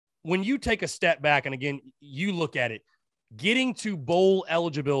when you take a step back, and again, you look at it, getting to bowl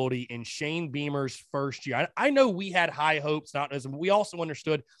eligibility in Shane Beamer's first year, I know we had high hopes, not as we also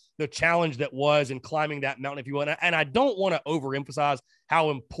understood the challenge that was in climbing that mountain, if you will. And I don't want to overemphasize how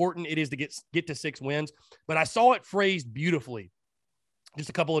important it is to get to 6 wins, but I saw it phrased beautifully just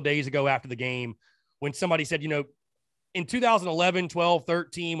a couple of days ago after the game when somebody said, in 2011, 12,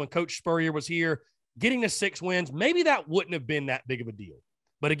 13, when Coach Spurrier was here, getting to 6 wins, maybe that wouldn't have been that big of a deal.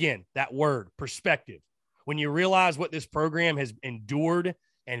 But again, that word, perspective, when you realize what this program has endured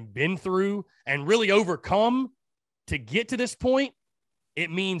and been through and really overcome to get to this point, it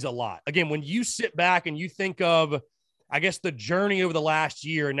means a lot. Again, when you sit back and you think of, I guess, the journey over the last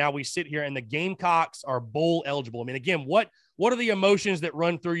year, and now we sit here and the Gamecocks are bowl eligible. I mean, again, what are the emotions that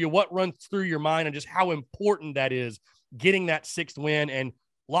run through you? What runs through your mind, and just how important that is getting that 6th win and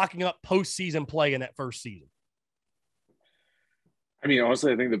locking up postseason play in that first season? I mean,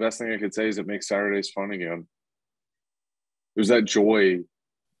 honestly, I think the best thing I could say is it makes Saturdays fun again. There's that joy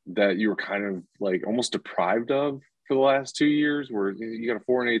that you were kind of like almost deprived of for the last 2 years, where you got a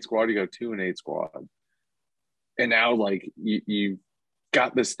 4-8 squad, you got a 2-8 squad. And now, like, you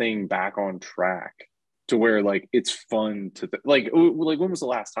got this thing back on track to where, like, it's fun to like when was the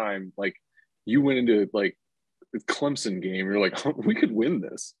last time, like, you went into, like, a Clemson game, you're like, oh, we could win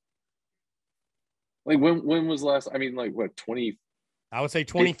this. Like, when was the last, I mean, like, what, 20? I would say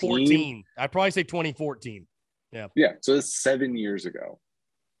 2014. I'd probably say 2014. Yeah. Yeah. So it's 7 years ago.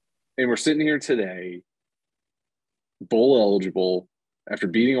 And we're sitting here today, bowl eligible after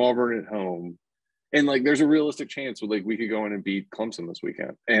beating Auburn at home. And, like, there's a realistic chance like we could go in and beat Clemson this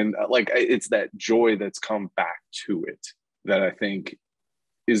weekend. And like, it's that joy that's come back to it that I think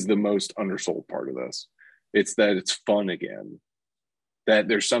is the most undersold part of this. It's that it's fun again, that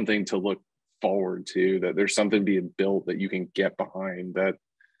there's something to look forward to, that there's something being built that you can get behind, that,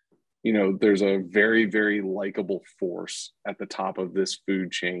 there's a very, very likable force at the top of this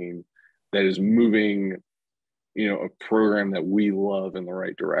food chain that is moving, a program that we love in the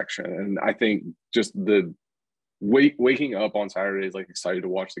right direction. And I think just the waking up on Saturdays, like, excited to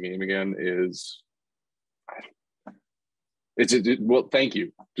watch the game again well, thank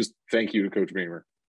you. Just thank you to Coach Beamer.